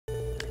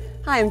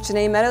Hi, I'm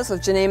Janee Meadows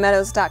with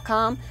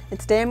JaneeMeadows.com, and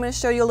today I'm going to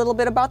show you a little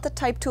bit about the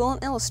Type tool in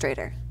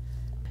Illustrator.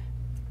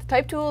 The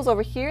Type tool is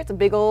over here. It's a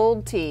big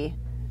old T,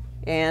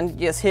 and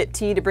you just hit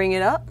T to bring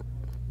it up.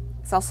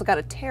 It's also got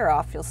a tear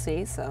off, you'll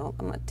see, so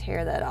I'm going to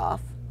tear that off.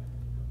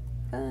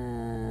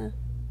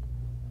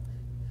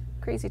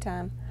 Crazy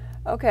time.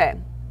 Okay,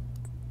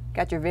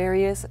 got your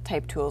various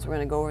type tools. We're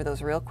going to go over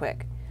those real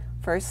quick.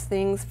 First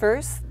things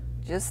first,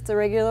 just the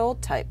regular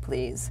old type,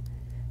 please.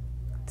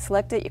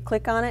 Select it, you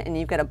click on it, and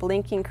you've got a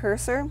blinking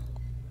cursor.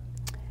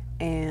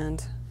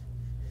 And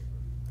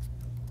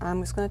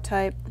I'm just going to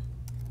type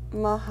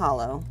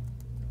Mahalo.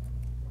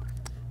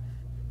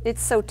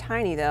 It's so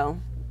tiny though,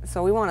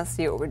 so we want to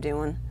see what we're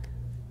doing.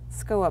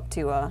 Let's go up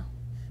to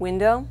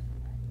Window,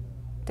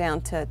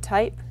 down to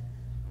Type,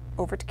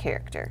 over to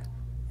Character.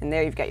 And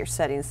there you've got your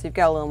settings, so you've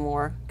got a little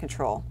more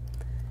control.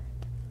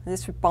 And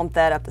this would bump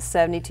that up to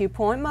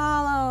 72-point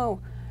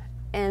Mahalo.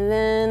 And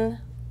then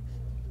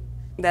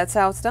that's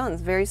how it's done.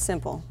 It's very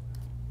simple.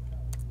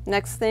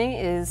 Next thing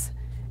is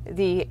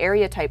the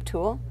area type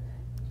tool.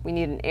 We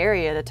need an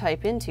area to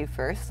type into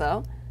first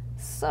though.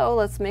 So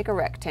let's make a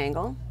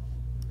rectangle.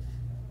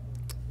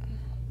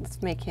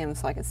 Let's make him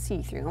so I can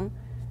see through him.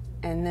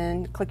 And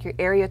then click your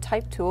area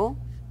type tool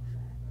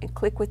and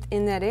click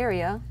within that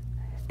area.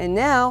 And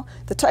now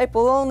the type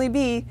will only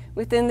be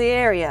within the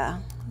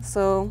area.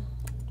 So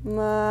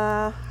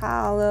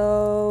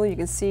Mahalo, you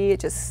can see it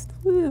just,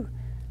 woo,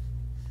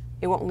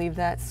 it won't leave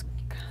that.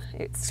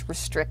 It's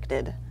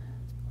restricted.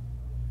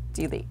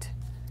 Delete.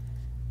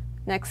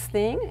 Next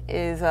thing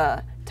is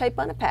type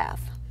on a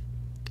path.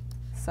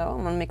 So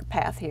I'm going to make a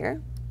path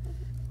here.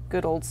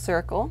 Good old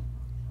circle.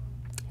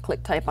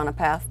 Click type on a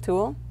path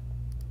tool.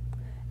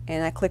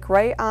 And I click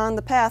right on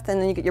the path,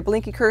 and then you get your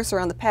blinky cursor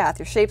on the path.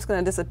 Your shape's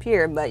going to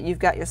disappear, but you've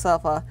got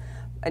yourself an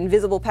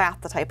invisible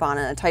path to type on,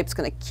 and the type's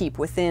going to keep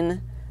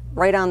within,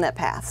 right on that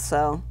path.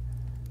 So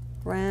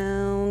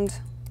round,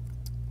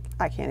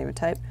 I can't even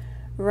type.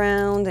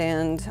 Round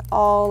and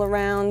all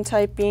around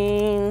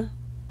typing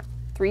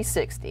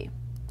 360.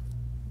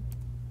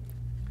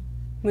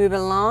 Moving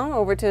along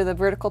over to the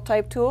vertical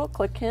type tool,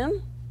 click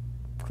him,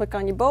 click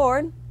on your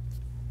board,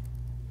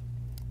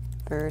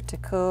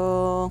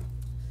 vertical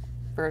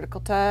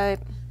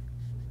type.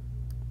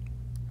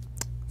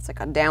 It's like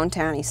a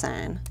downtowny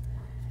sign.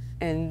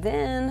 And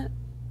then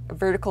a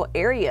vertical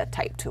area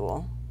type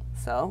tool.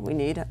 So we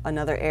need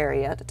another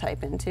area to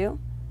type into.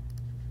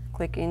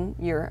 Click in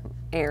your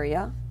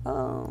area.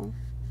 Oh.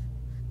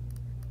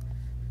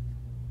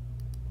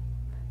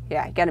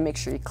 Yeah, you got to make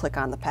sure you click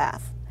on the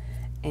path.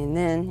 And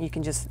then you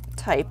can just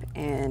type,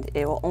 and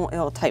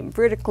it'll type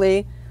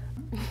vertically.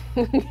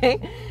 Okay.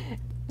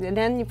 And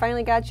then you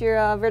finally got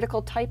your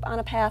vertical type on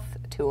a path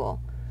tool.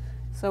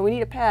 So we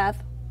need a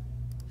path.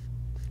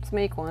 Let's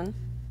make one.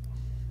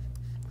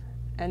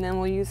 And then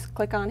we'll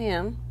click on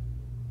him.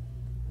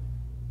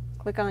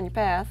 Click on your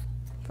path.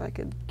 If I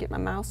could get my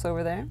mouse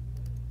over there.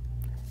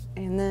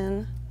 And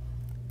then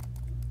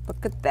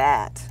look at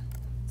that.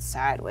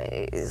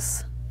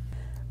 Sideways.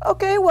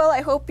 Okay, well, I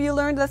hope you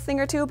learned a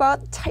thing or two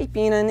about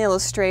typing in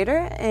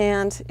Illustrator.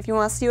 And if you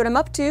want to see what I'm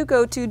up to,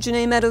 go to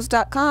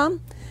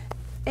JaneeMeadows.com.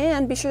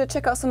 And be sure to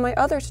check out some of my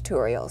other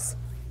tutorials.